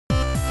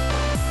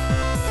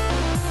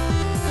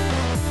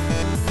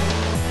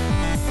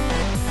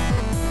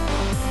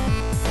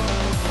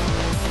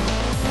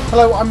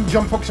Hello, I'm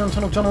John Fox on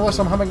Tunnel Channel.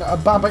 I'm having a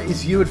Baba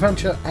Is You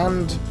adventure,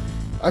 and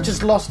I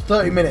just lost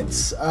 30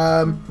 minutes.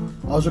 I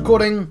was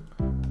recording,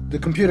 the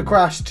computer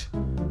crashed,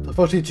 the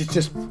footage has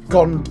just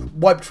gone,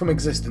 wiped from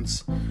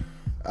existence.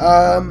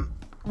 I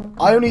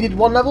only did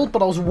one level,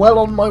 but I was well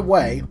on my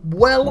way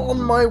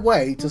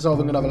to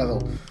solving another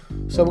level.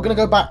 So we're going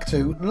to go back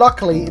to,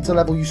 luckily it's a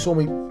level you saw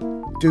me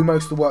do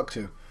most of the work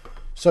to.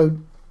 So,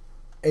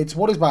 it's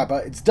What is Baba,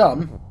 it's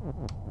done.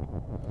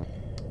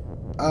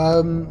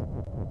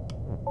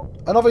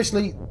 And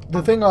obviously,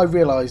 the thing I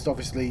realised,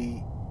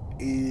 obviously,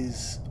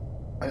 is...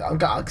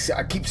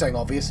 I keep saying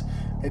obvious.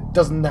 It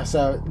doesn't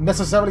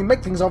necessarily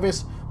make things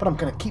obvious, but I'm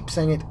going to keep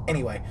saying it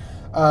anyway.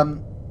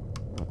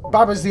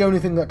 Baba's the only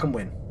thing that can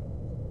win.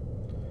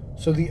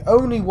 So the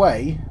only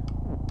way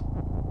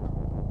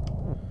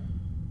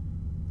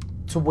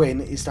to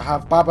win is to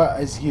have Baba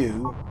as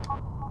you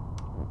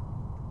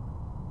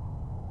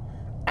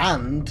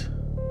and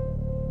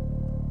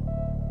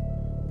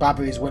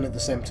Baba is win at the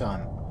same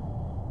time.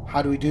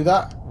 How do we do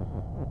that?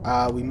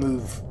 We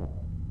move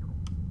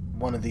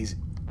one of these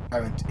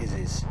errant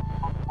ises.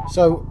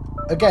 So,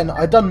 again,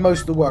 I've done most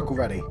of the work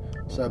already.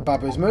 So,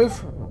 Baba is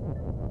move.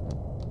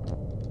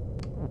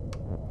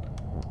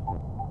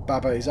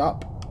 Baba is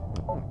up.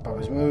 Baba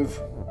is move.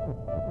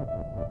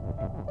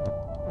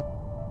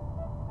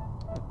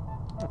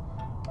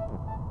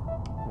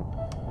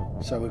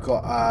 So, we've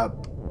got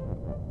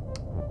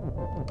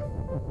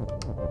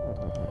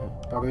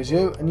Baba is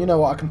you. And you know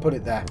what? I can put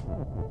it there.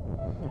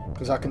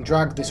 Because I can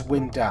drag this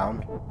wind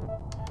down.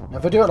 Now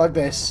if I do it like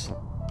this,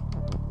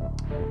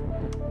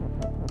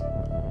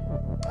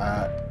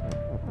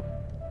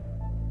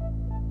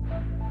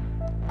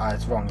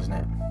 it's wrong, isn't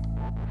it?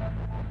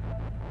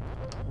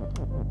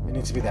 It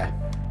needs to be there.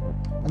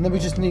 And then we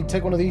just need to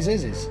take one of these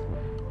ises.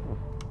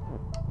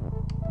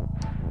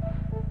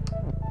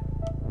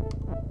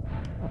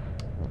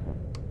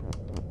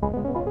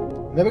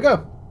 There we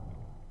go.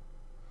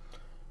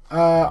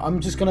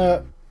 I'm just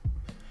gonna...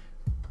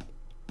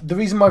 The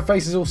reason my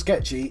face is all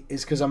sketchy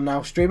is because I'm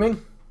now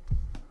streaming.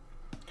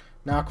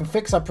 Now I can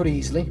fix that pretty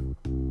easily.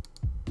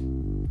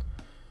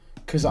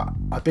 Because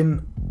I've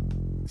been...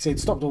 See, it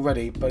stopped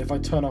already, but if I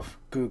turn off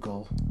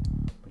Google,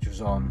 which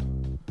was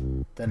on,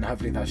 then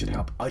hopefully that should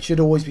help. I should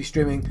always be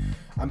streaming.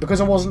 And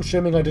because I wasn't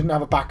streaming, I didn't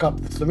have a backup.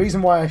 That's the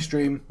reason why I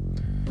stream.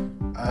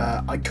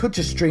 I could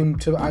just stream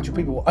to actual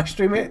people. I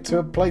stream it to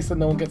a place that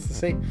no one gets to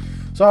see.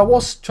 So I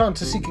was trying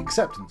to seek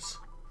acceptance.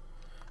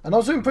 And I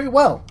was doing pretty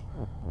well.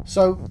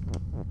 So,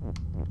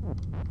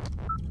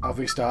 I'll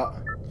restart,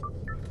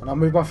 and I'll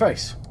move my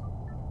face.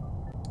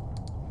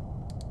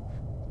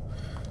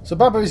 So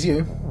Baba is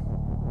you,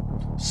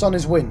 sun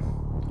is win,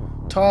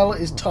 tile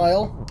is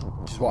tile,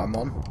 which is what I'm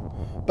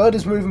on, bird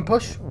is move and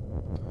push,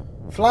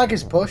 flag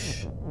is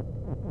push,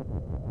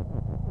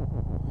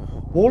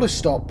 wall is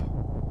stop,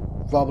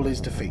 rubble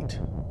is defeat.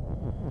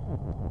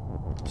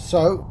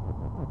 So,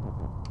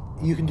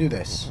 you can do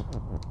this.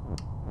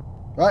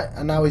 Right,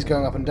 and now he's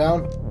going up and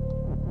down.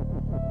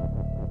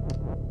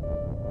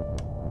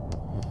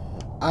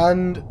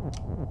 And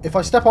if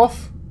I step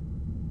off,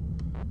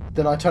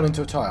 then I turn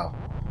into a tile.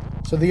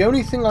 So the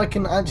only thing I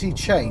can actually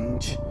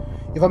change,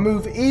 if I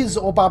move is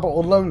or Baba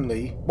or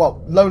lonely, well,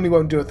 lonely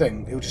won't do a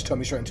thing. It will just turn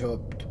me straight into a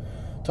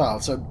tile.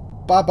 So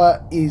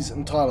Baba is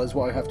and tile is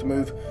what I have to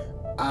move.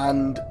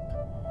 And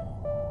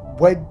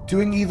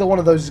doing either one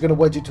of those is going to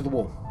wedge it to the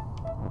wall.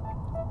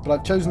 But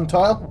I've chosen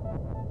tile.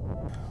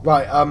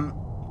 Right,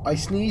 I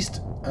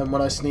sneezed, and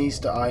when I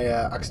sneezed, I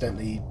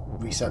accidentally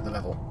reset the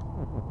level.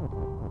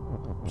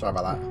 Sorry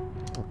about that.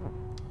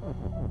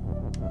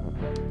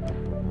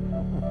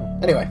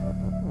 Anyway.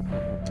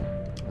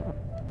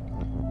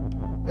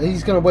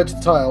 He's going to wedge the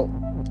tile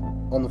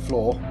on the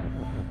floor.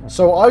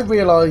 So I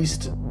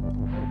realised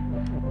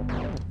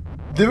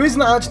there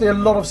isn't actually a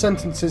lot of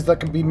sentences that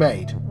can be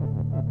made.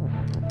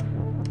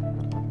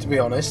 To be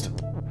honest.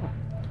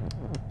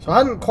 So I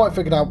hadn't quite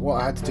figured out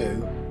what I had to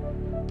do.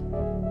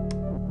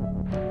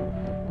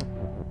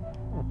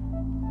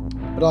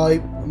 But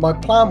my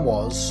plan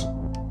was...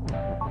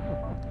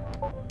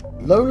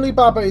 Lonely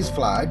Baba is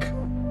flag.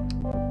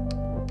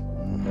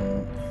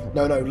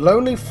 No,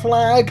 Lonely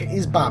flag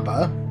is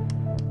Baba.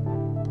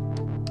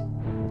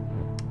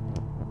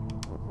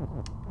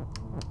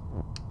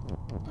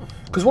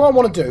 Because what I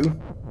want to do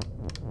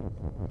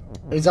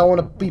is I want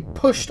to be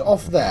pushed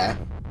off there.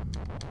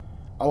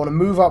 I want to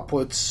move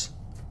upwards.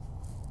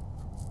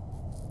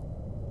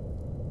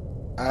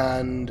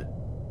 And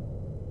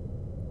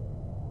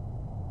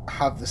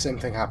have the same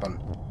thing happen.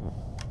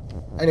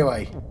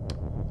 Anyway.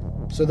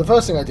 So the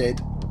first thing I did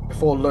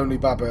before Lonely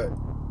Baba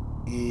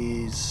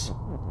is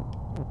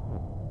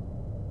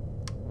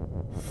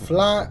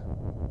flat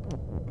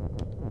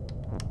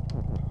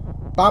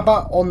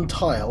Baba on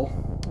tile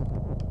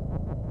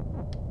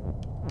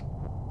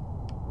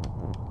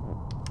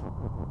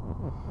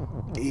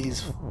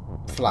is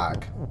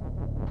flag.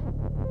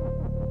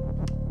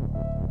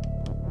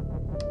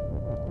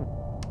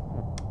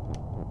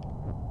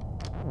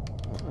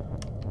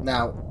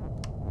 Now,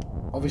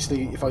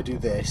 obviously, if I do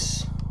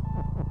this,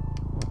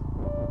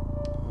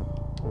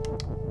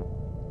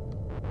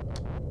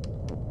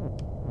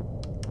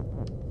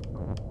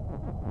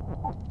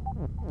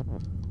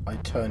 I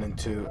turn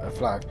into a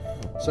flag.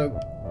 So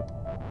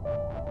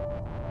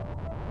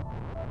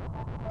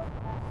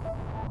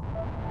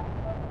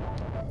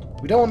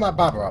we don't want that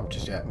Baba up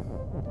just yet.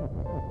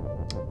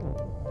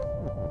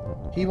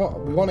 We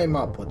want him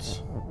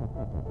upwards.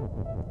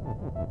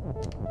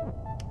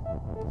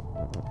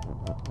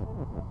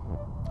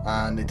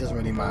 And it doesn't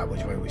really matter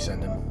which way we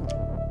send him.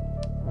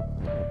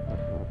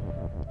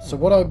 So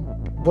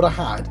what I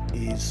had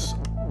is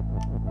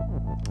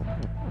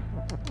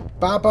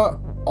Baba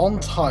on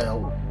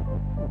tile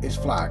is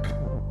flag.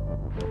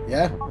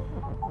 Yeah?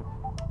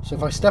 So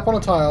if I step on a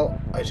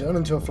tile, I turn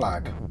into a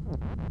flag.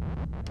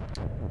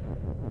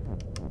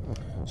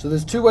 So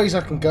there's two ways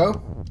I can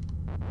go.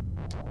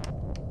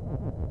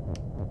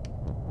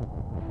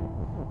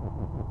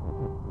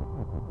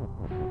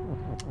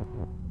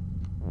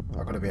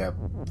 I've got to be a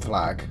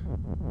flag.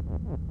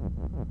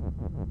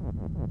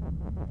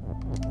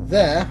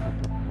 There.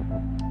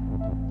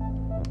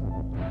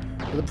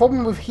 But the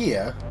problem with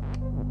here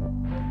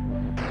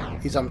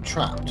is I'm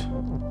trapped.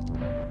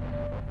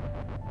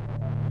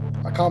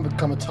 I can't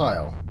become a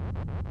tile.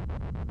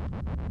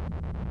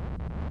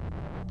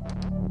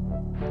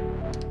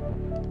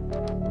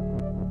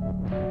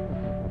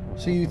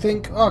 So you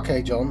think,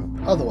 okay,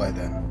 John, other way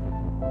then.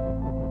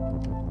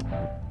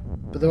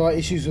 But there are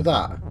issues with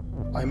that.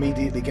 I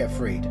immediately get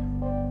freed.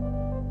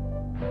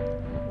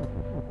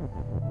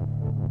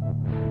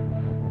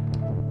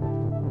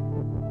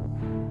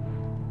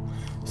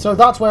 So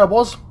that's where I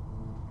was.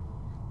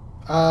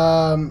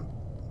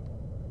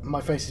 My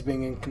face is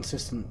being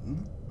inconsistent.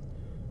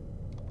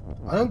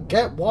 I don't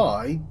get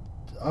why.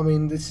 I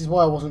mean, this is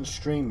why I wasn't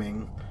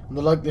streaming. And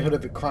the likelihood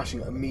of it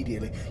crashing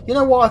immediately. You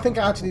know what? I think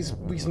it actually is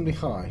reasonably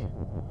high.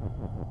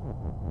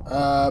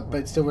 But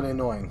it's still really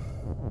annoying.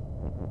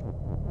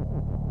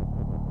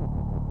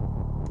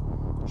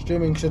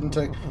 Streaming shouldn't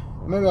take...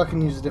 Maybe I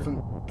can use a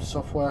different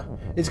software.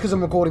 It's because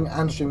I'm recording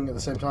and streaming at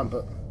the same time,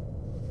 but...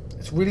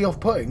 It's really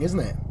off-putting, isn't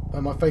it?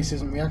 When my face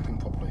isn't reacting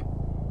properly.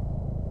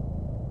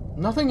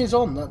 Nothing is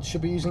on that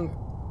should be using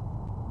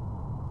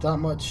that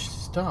much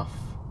stuff.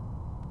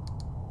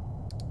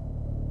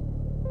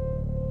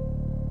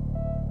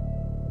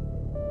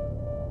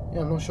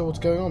 Yeah, I'm not sure what's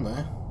going on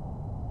there.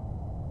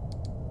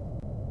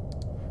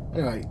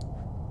 Anyway.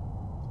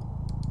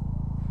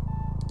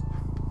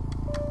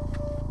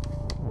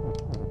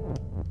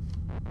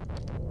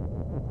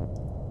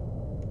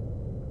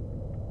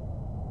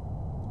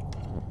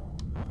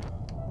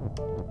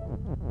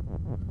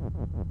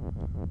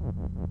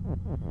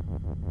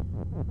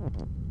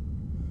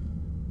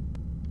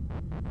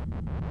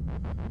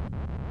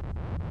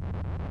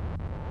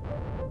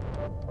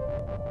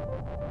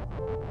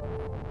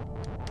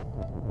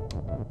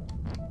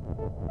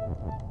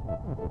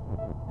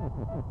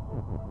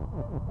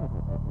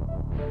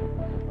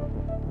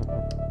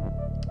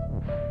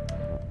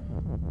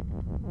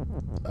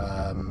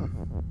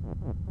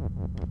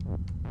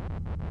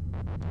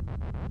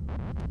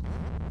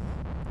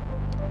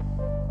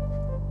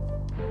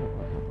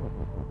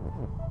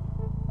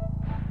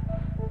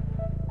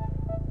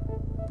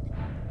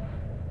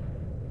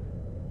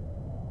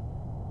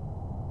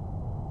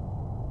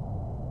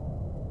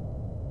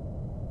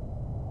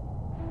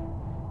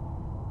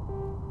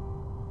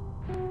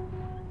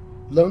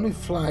 Lonely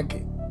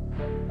Flag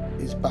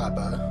is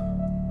Baba.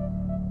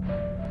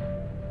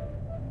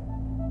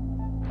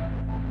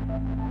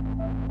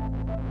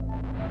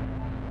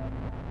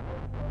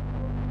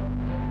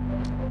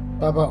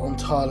 Baba on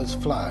Tyler's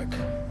flag.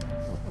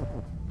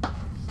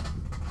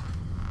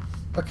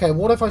 Okay,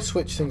 what if I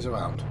switch things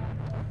around?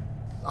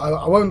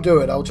 I won't do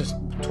it, I'll just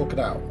talk it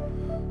out.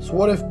 So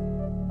what if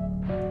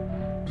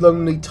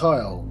Lonely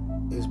Tile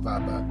is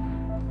Baba?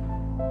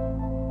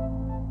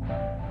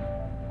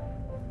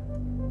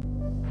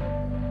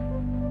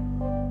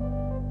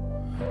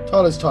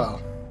 Tile is tile.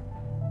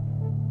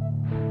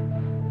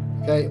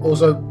 Okay,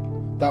 also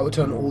that would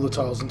turn all the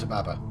tiles into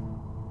Baba.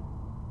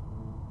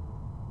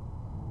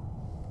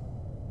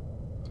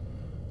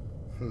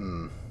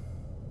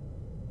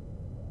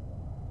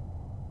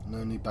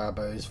 Lonely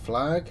Baba is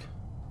flag.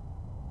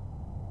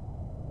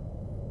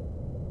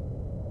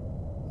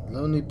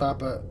 Lonely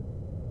Baba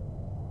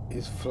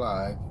is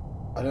flag.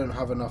 I don't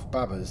have enough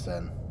Babas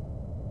then.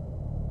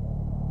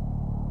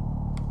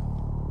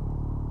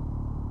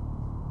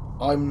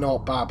 I'm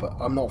not Baba.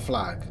 I'm not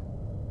flag.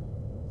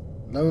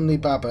 Lonely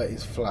Baba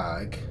is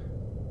flag.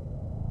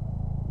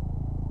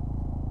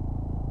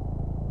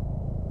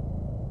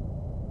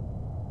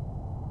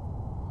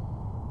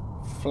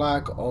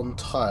 Flag on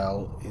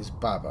tile is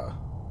Baba.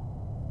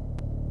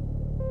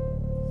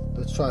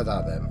 Let's try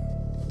that then.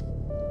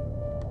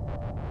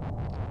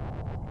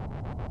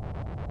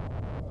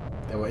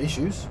 There were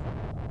issues.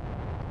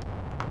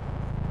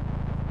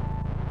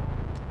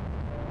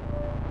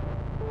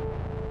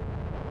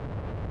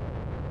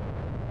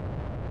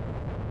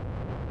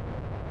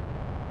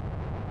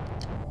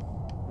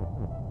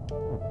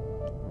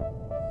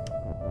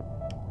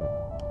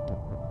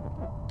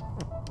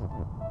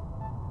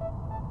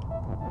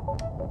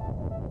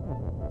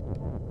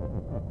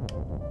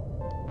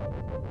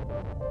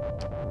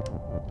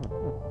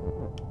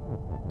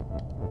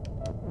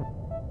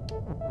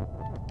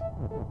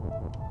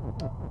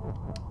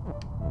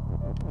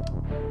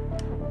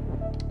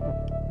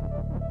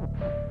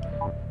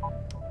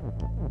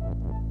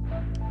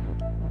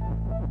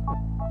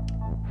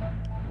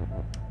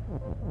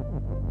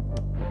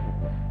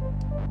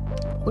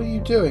 What are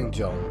you doing,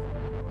 John?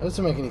 That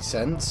doesn't make any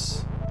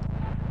sense.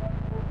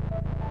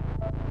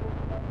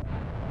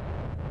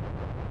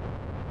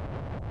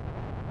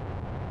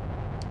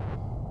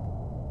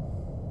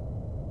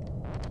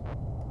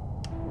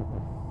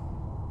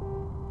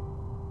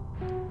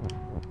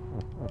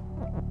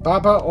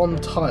 Baba on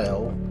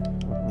tile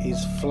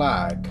is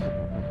flag.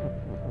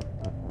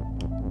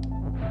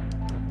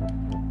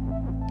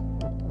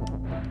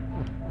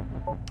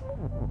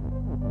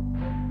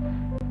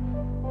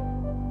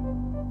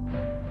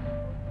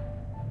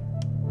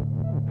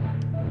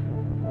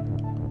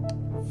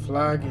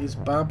 Flag is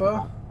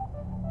Baba.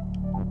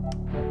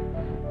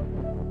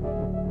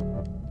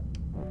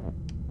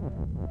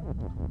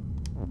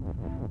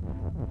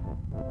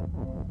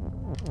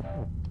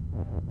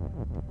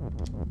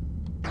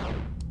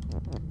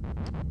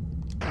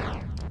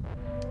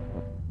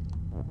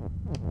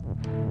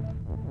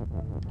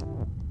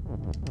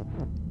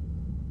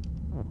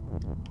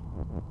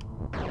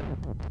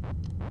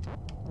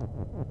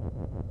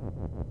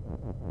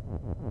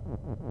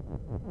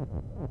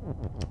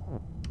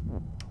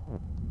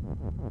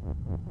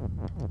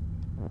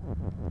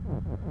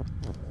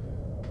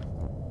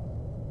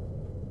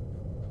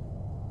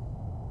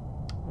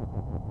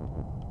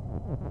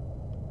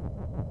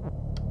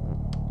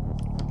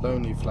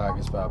 Lonely flag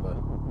is Baba.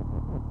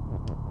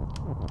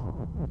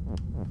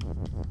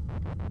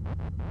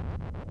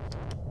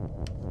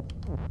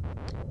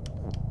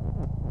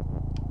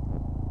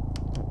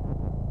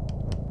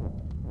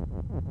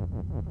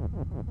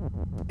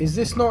 Is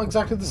this not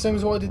exactly the same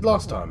as what I did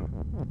last time?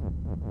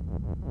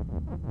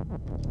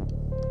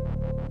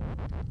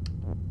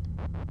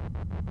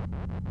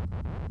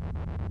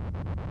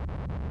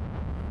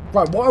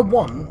 Right, what I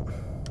want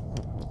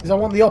is I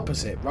want the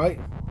opposite, right?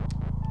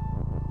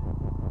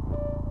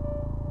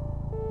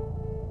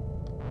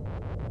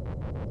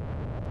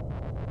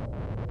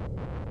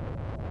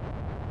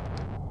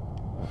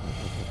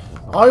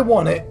 I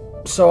want it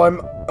so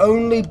I'm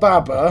only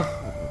Baba.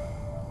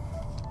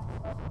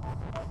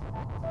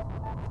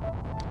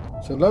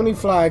 So Lonely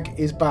Flag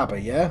is Baba,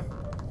 yeah?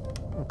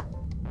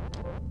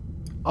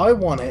 I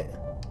want it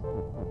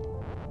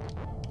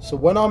so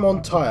when I'm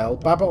on tile,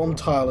 Baba on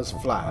tile is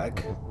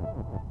flag.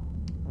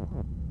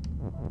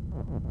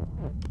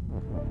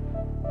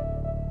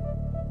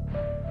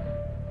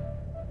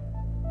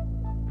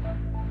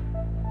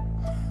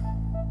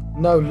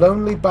 No,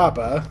 Lonely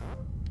Baba.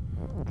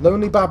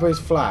 Lonely Baba is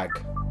flag.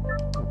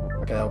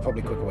 Okay, there are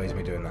probably quicker ways of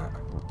me doing that.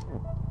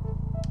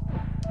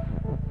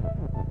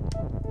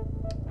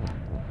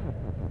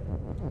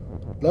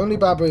 Lonely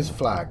Baba is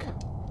flag.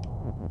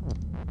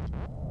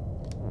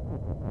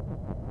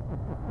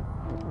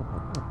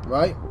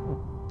 Right?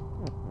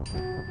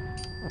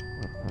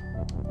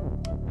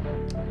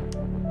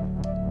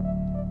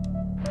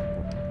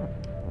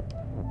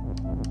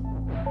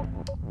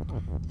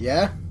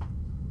 Yeah?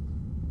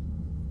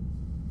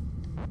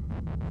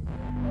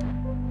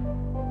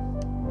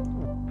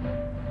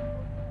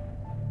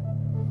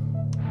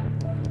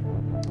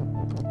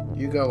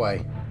 You go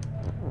away.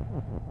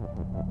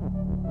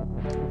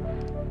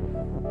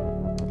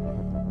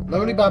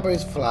 Lonely Baba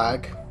is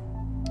flag.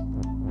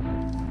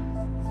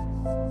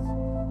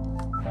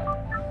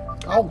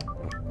 Oh,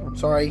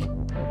 sorry.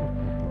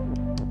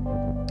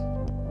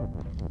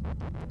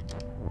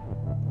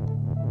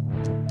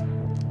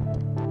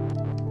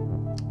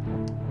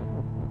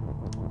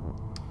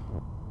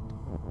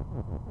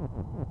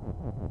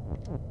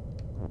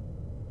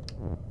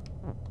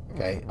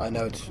 Okay, I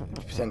know it's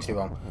potentially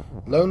wrong.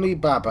 Lonely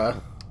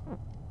Baba.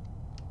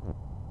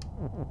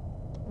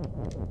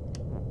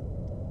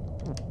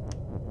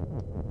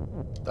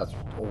 That's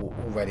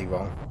already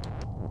wrong.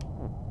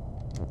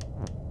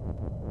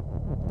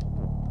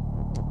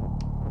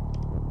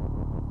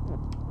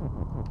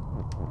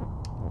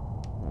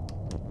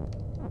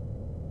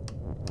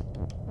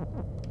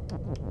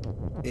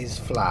 Is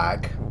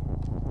flag.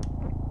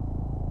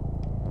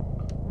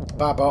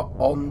 Baba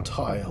on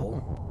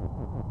tile.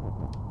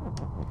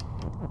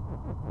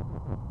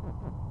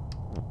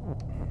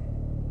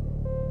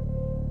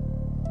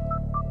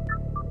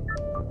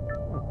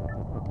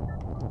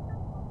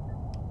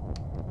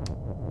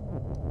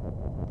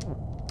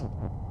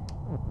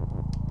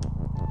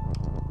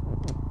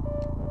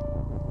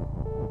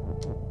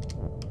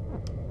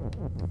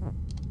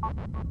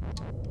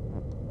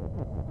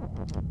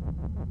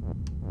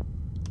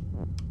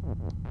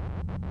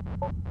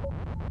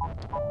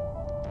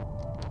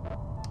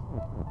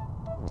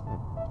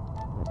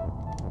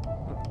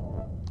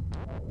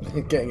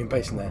 Getting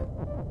impatient there.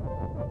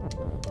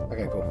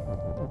 Okay, cool.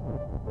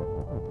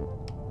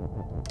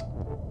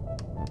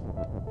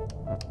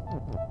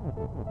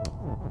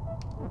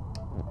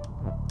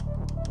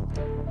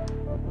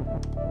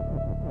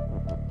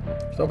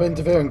 Stop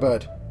interfering,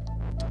 bird.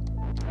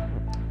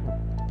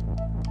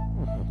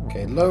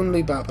 Okay,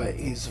 Lonely Baba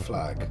is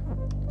flag.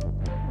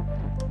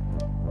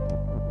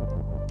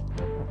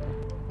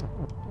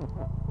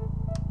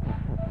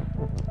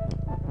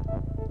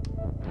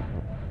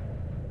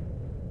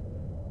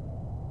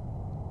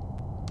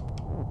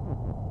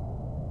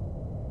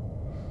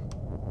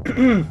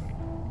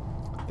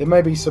 There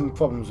may be some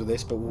problems with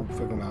this, but we'll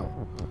figure them out.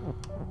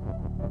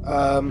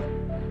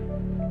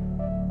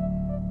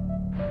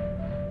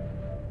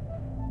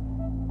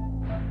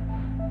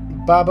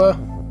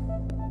 Baba.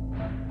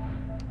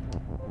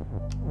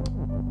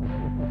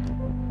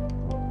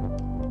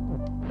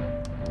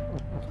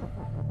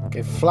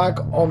 Okay, flag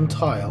on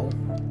tile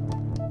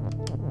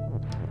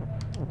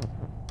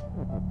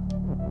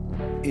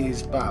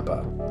is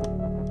Baba.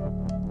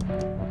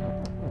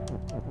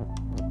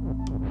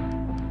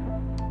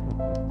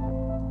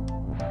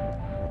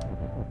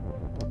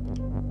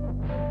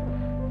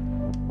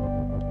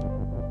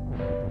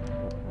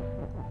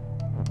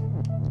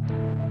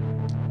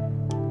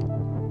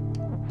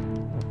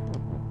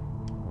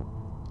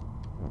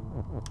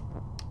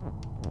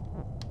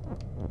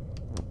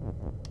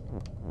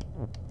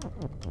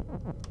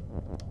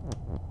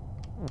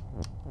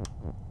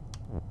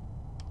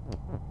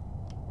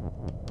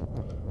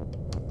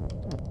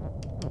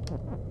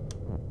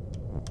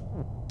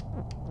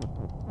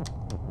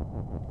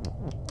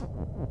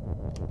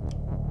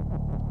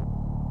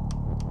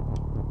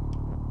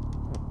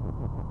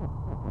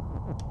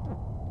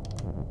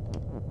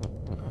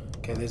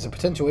 Okay, there's a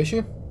potential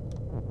issue.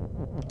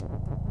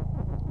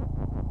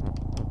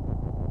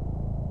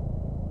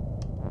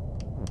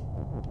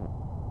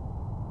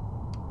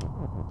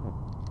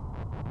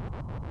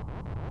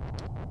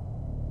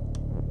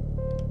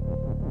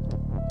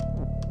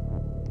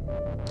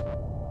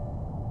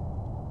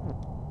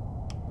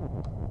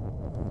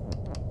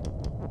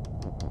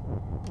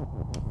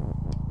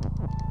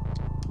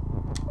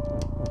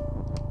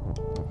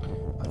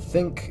 I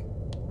think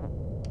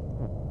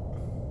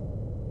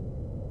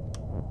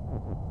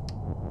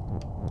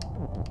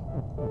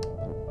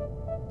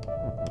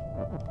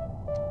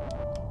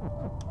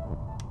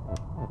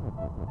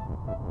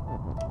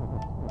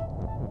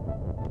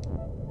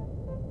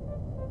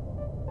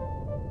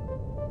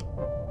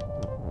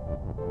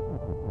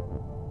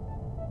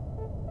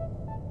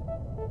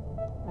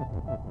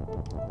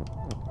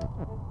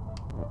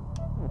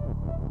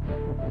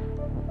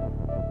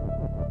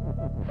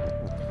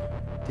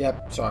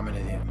yep, sorry, I'm an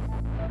idiot.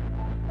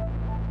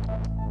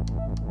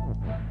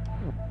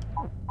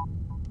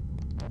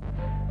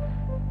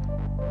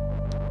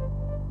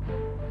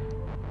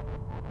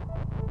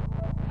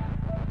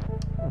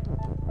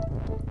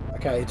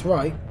 Okay, it's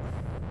right.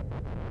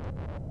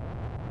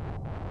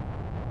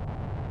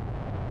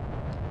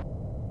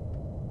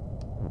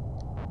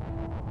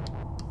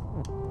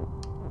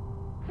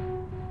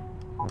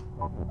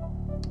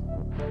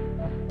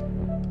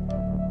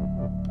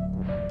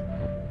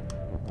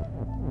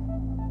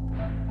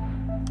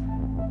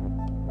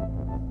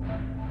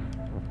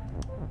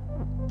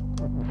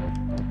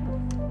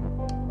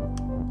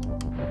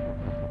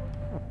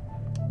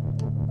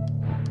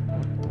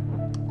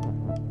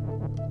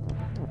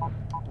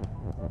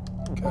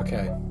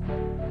 Okay.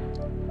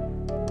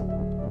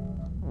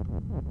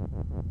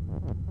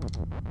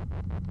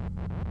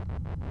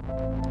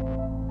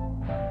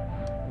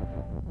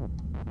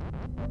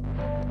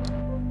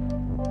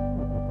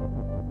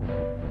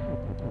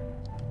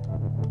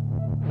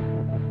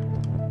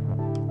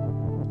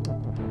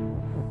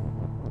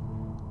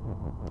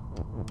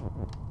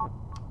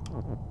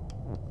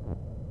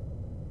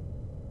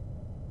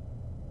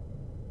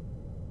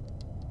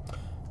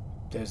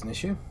 There's an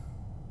issue.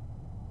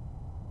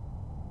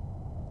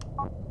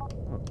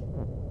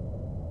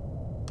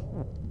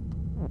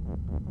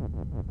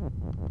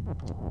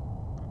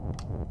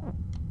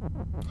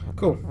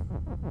 Cool.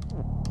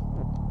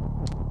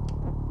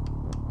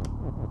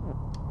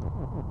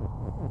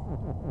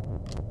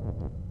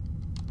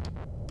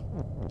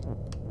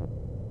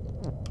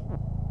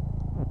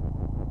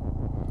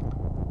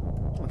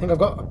 I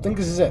think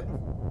this is it.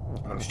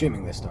 I'm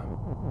streaming this time.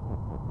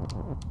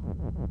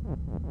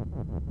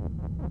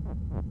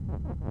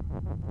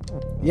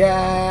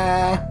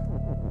 Yeah.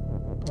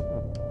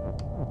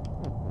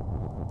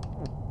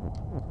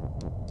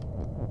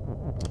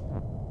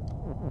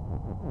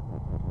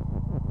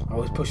 I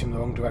always push him in the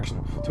wrong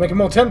direction to make him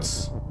more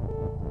tense.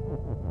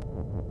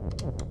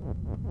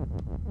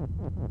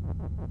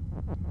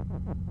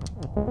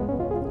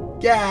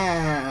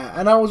 Yeah,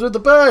 and I was with the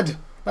bird.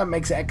 That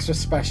makes it extra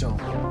special.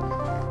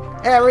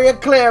 Area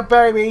clear,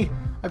 baby.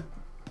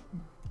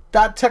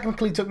 That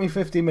technically took me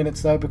 15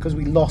 minutes though, because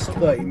we lost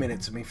 30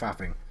 minutes of me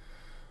faffing.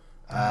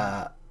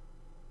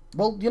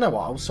 Well, you know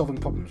what? I was solving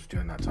problems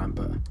during that time,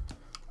 but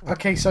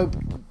okay. So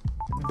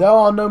there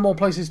are no more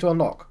places to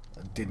unlock.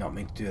 I did not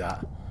mean to do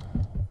that.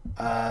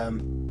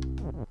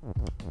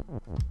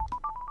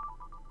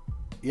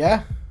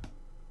 Yeah.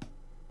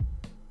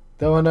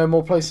 There are no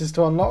more places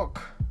to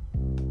unlock.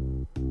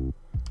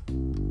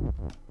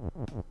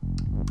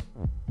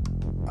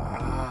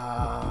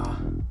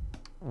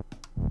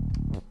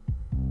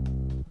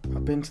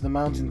 I've been to the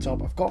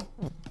mountaintop. I've got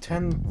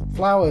 10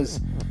 flowers.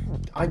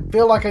 I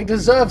feel like I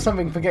deserve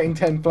something for getting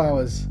 10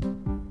 flowers.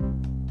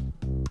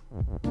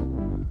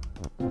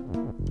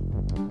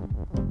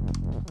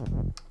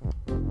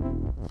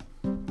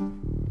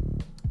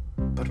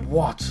 But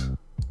what?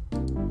 I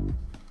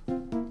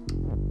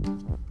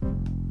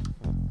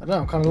don't know,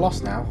 I'm kind of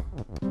lost now.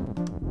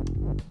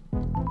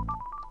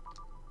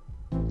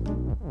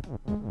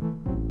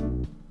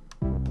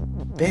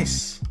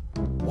 This.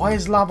 Why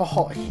is lava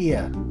hot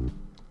here?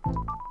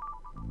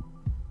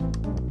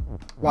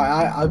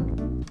 Right,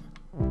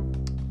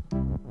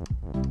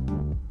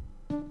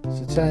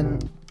 So 10,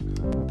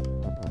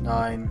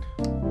 9,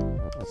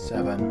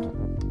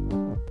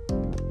 7.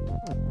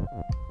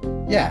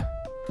 Yeah.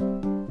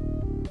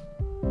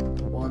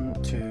 1,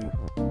 2,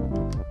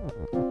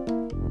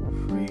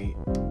 3.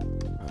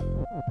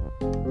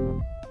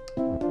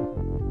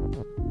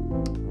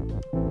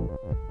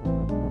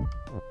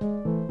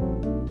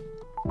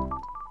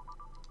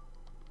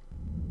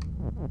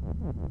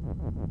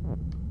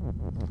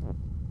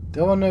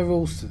 There are no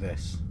rules to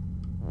this.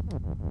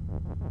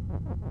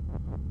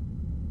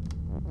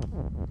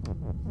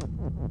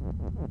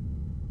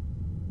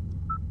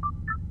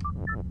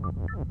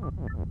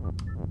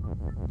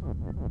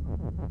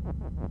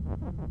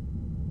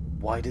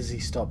 Why does he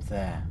stop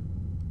there?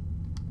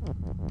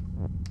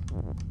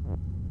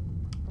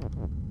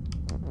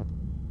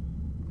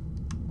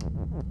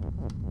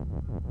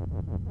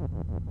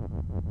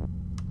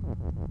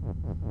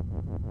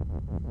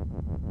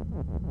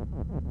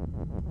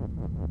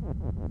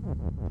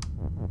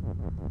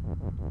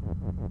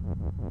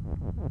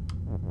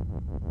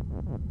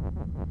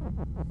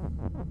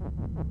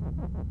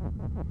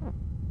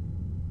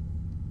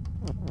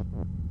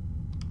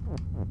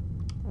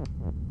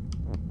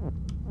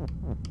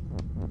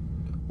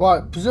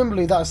 Right,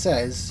 presumably that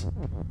says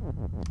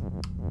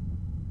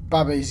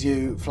Baba is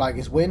you, flag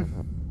is win.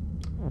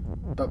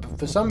 But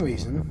for some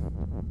reason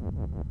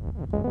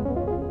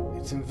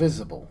it's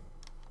invisible.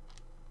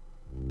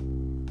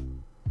 And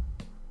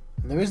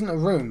there isn't a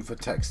room for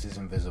text is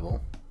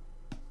invisible.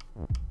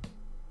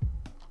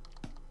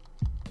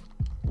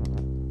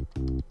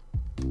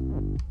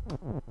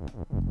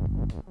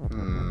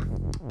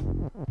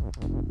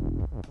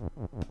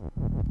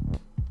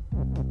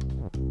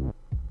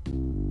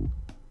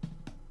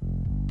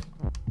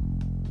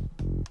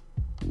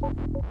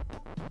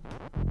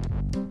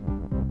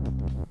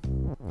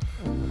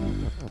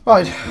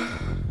 Right.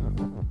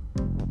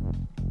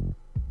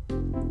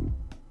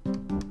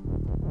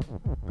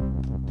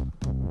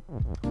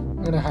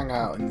 I'm gonna hang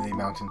out in the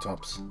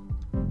mountaintops.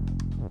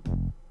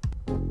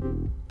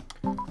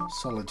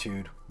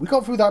 Solitude. We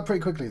got through that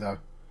pretty quickly though.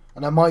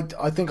 And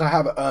I think I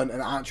have earned an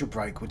actual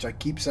break, which I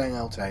keep saying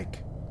I'll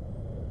take.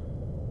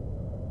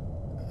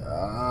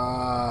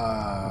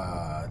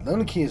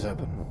 Lonely key is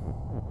open.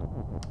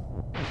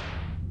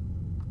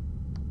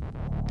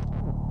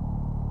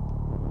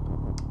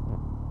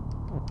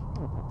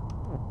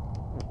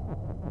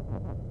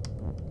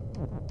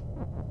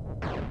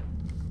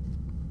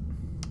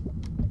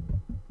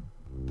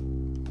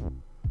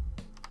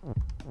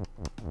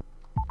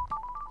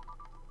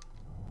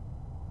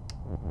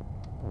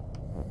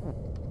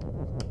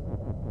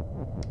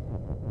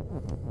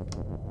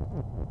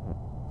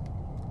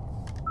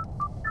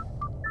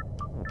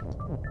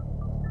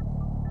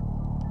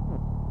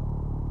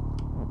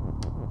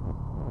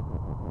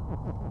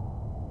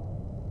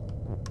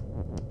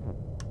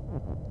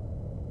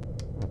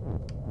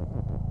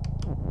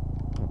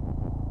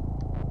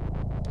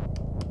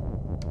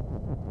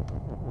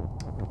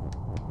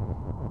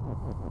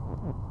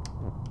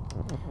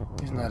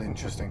 Isn't that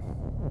interesting?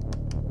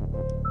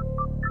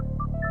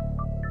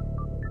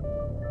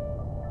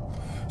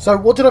 So,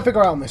 what did I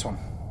figure out on this one?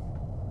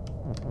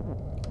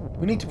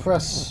 We need to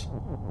press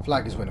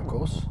flag is win, of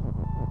course.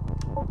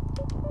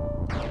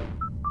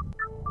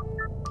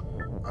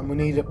 And we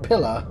need a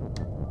pillar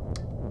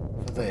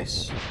for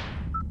this.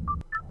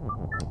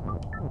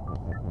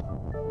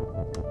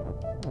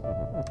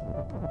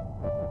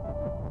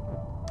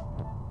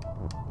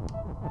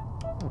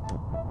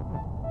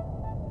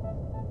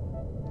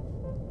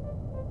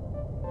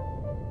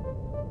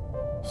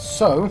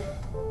 So,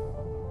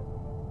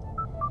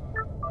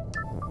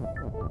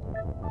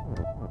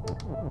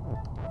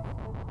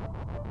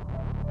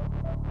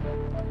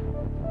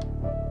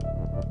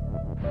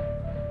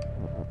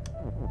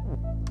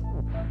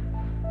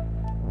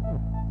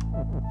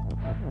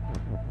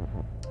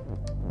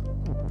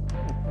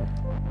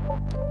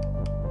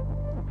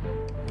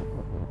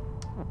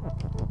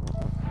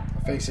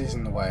 my face is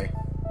in the way.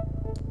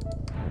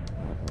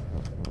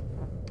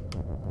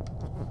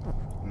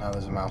 Now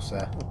there's a mouse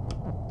there.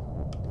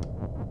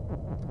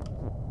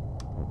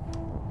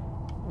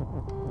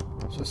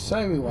 So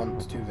say we want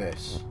to do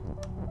this.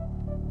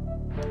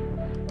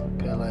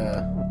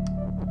 Pillar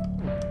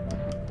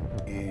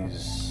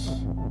is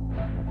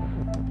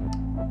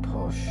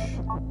push.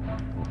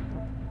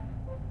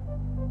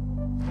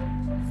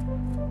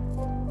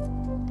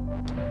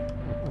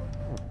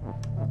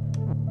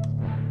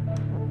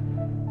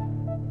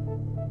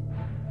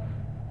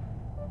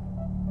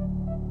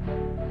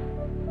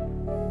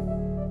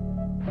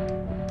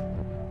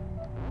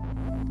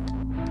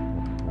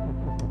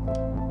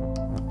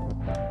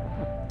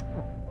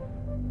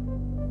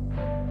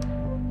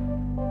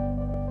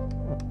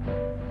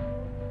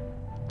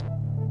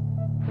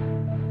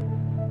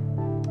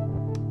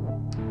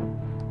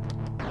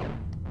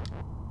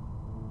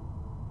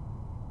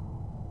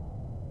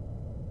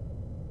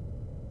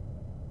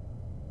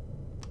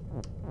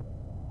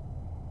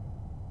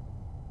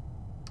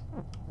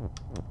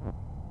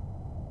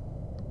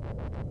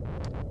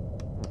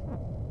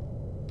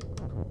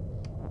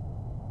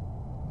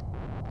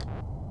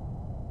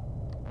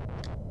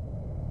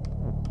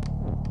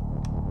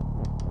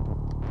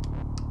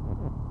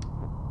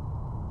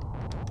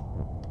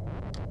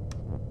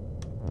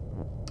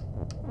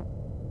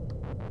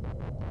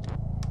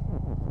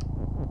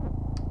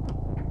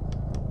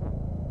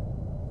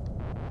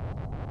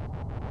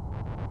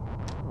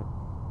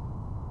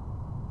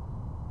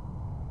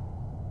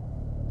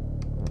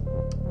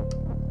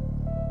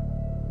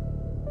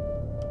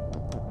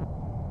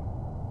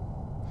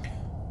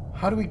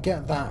 How do we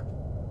get that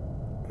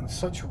in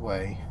such a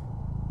way?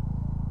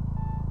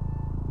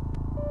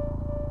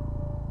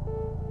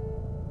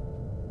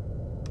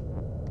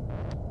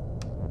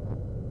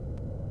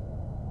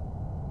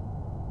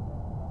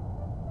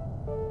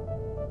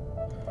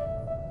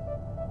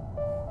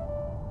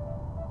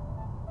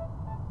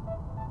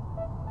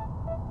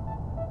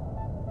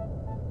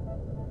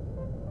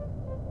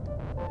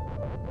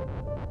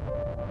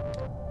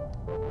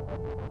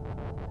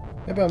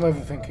 Maybe I'm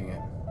overthinking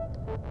it.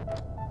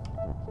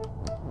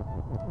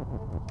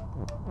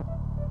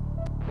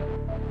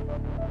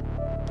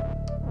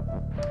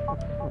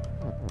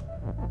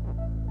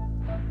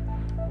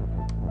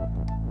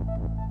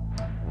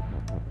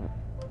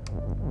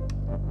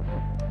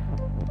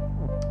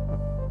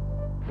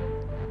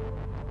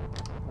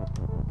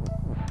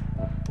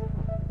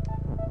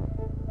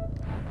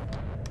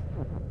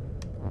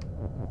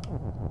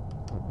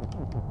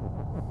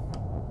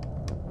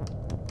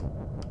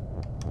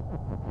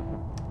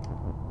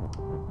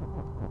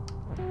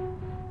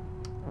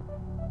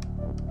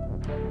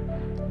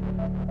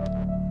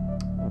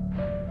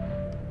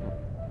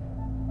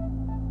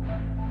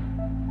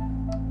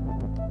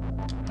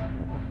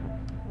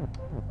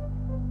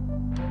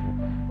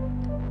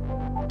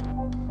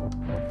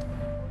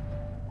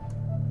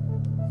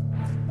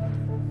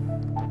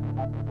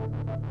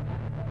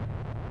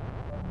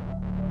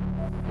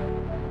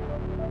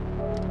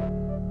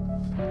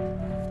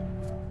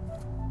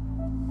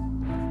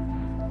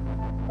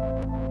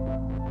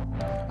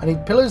 I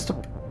need pillars to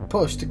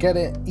push to get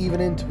it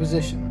even into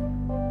position.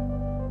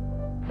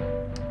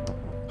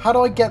 How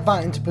do I get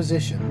that into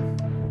position?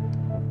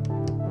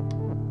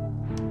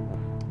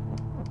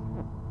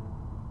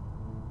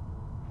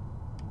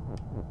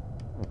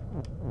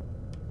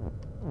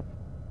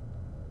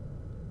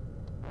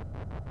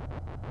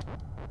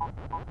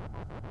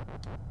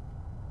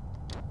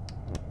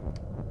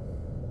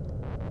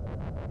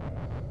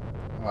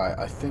 Right,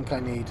 I think I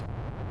need...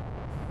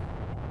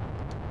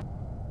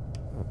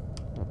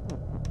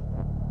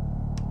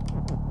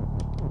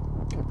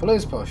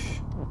 Pillars push.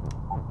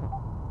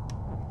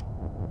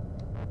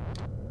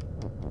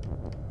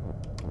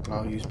 And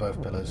I'll use both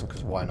pillars,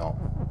 because why not?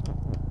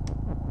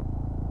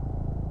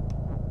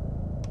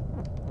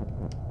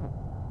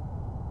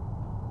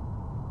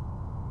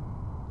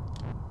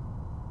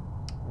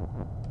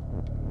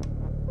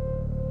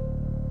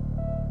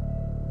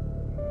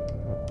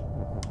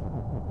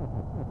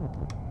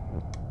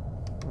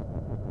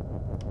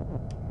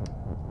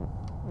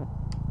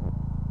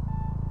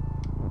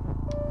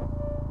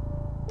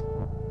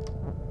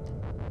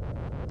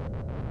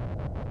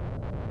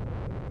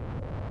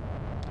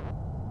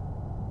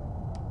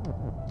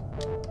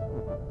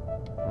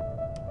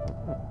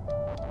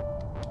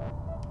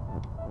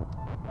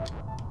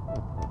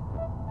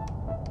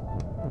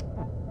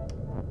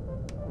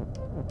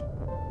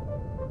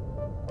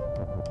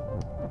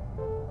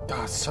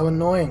 God, it's so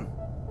annoying.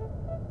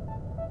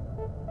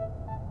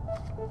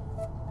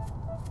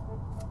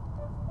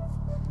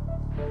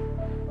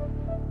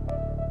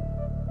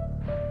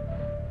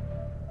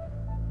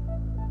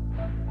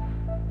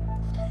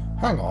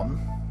 Hang on.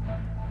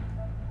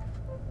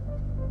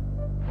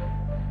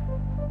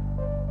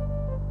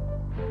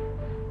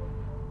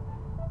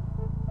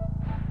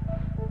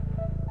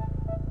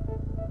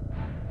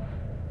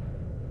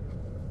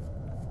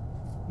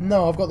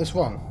 No, I've got this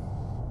wrong.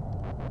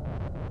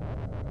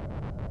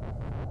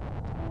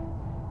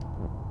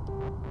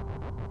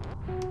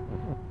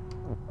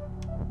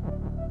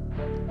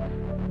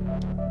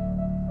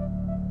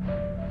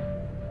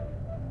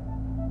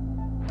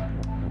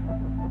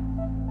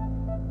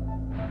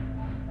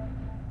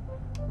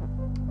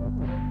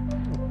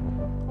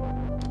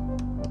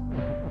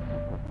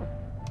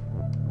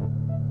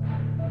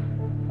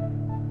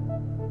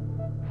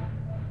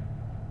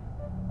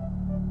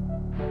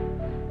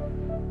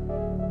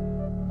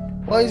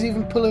 Why is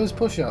even pillars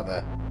push out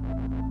there?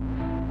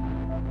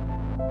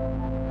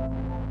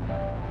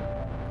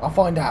 I'll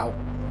find out.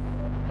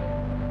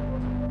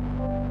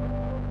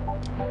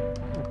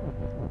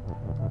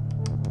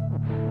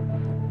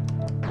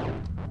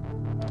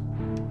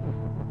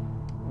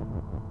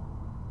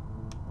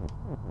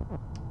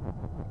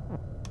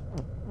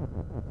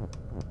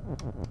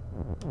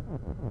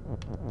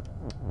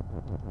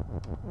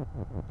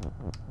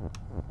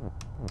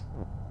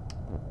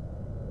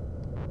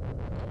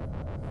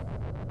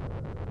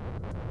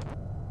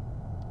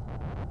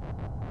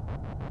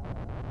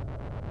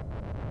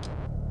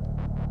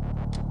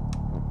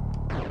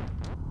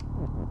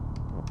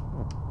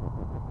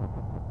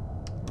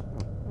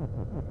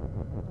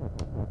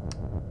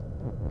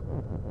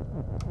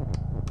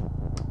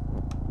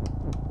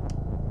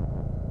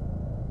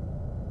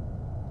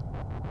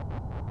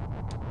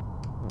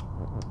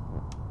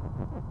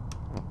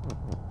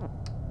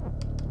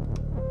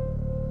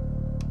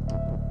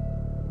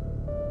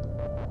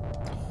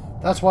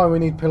 That's why we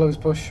need pillows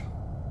push.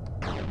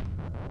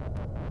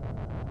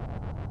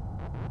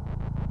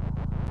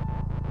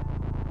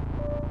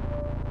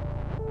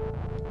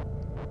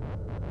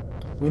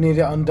 We need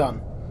it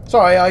undone.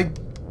 Sorry,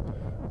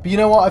 but you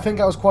know what? I think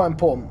that was quite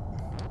important.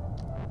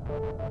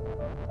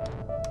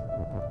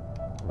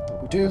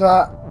 We do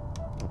that.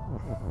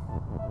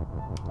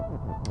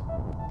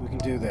 We can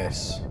do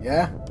this,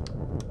 yeah?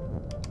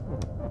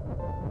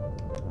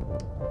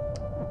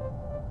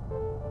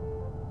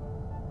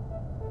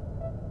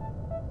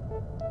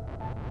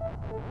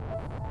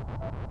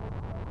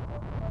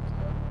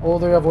 Or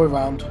the other way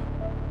around.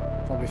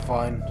 Probably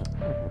fine.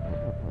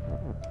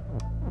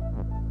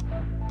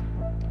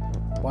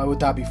 Why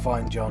would that be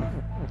fine, John?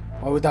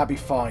 Why would that be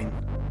fine?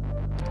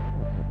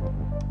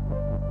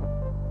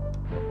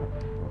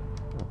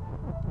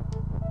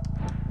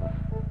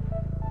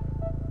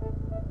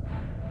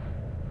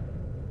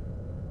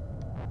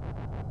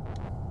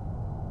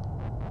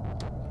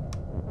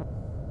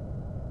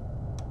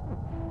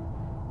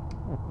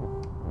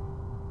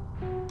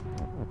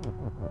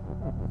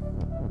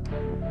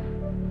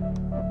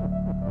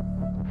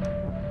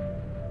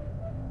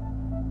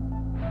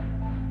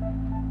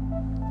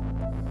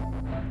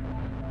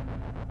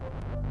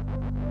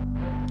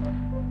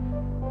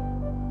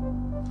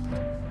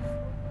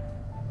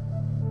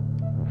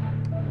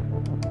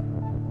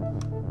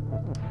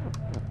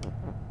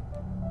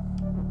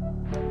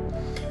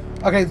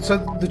 Okay, so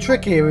the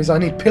trick here is I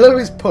need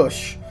pillows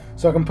push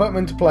so I can put them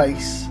into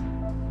place.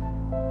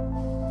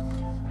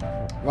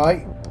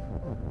 Right?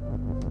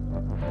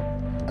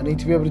 I need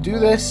to be able to do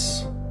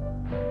this.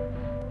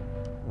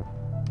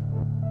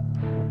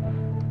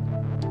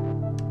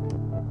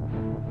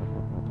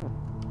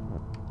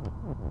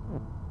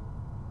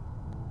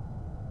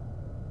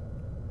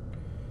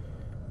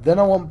 Then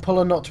I want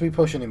puller not to be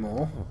push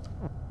anymore.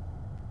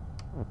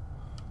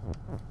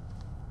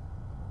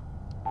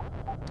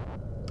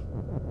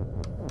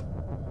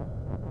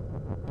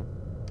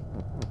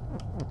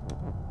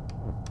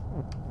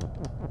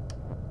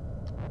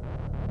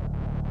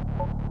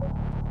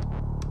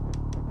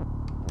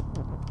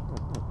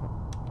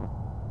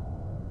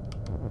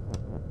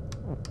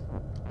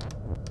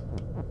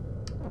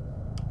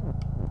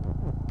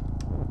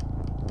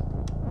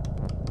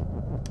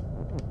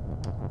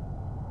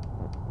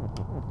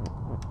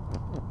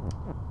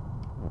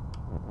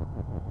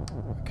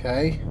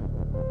 Okay.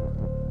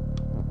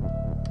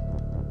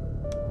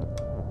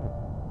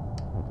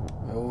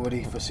 I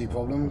already foresee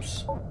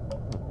problems.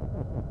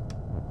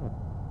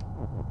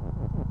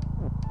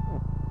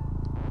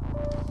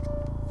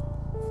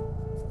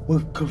 We're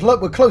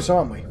closer,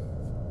 aren't we?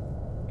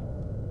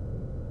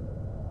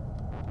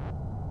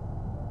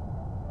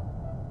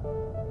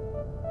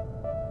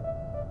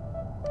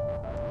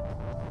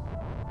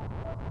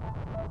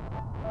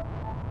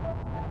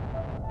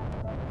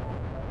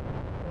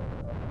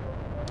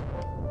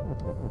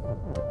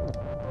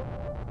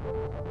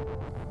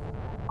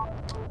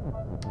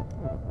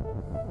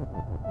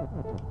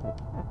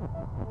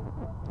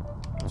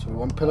 So we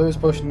want pillows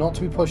push not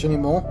to be pushed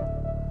anymore.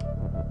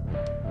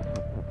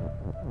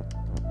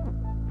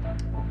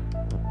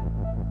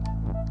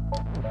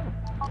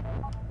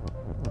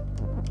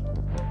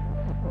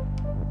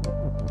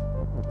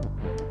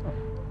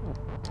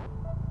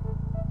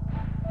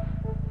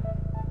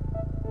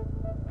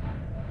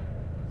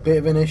 Bit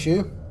of an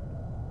issue.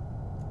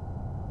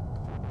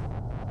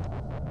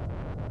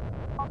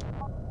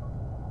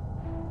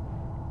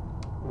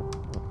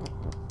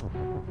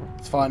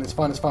 It's fine, it's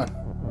fine, it's fine.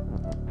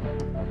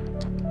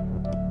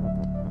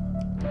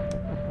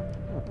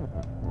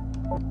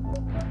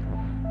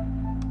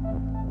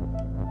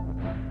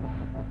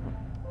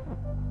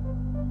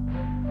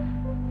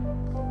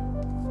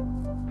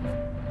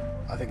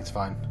 I think it's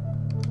fine.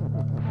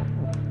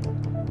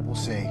 We'll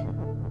see.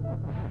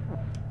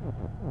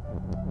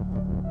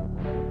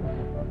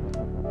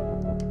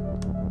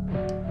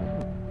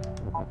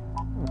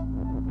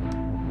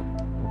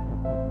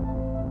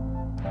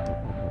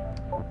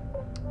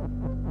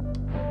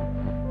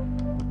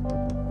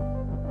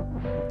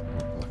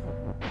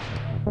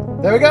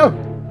 There we go.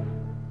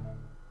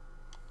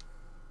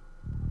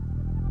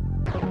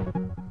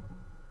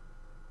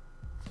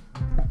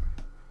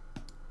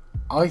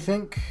 I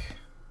think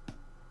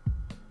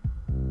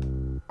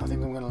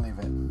I'm going to leave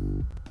it.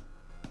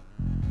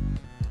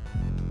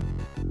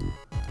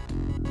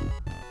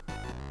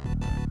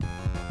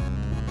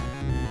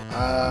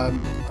 I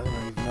don't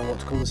even know what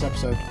to call this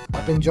episode.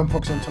 I've been John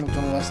Proxy on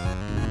Tunnel West.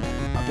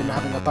 I've been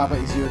having a Baba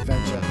Is You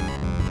adventure.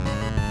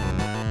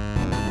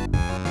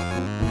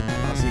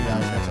 I'll see you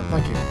guys next time.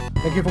 Thank you.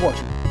 Thank you for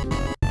watching.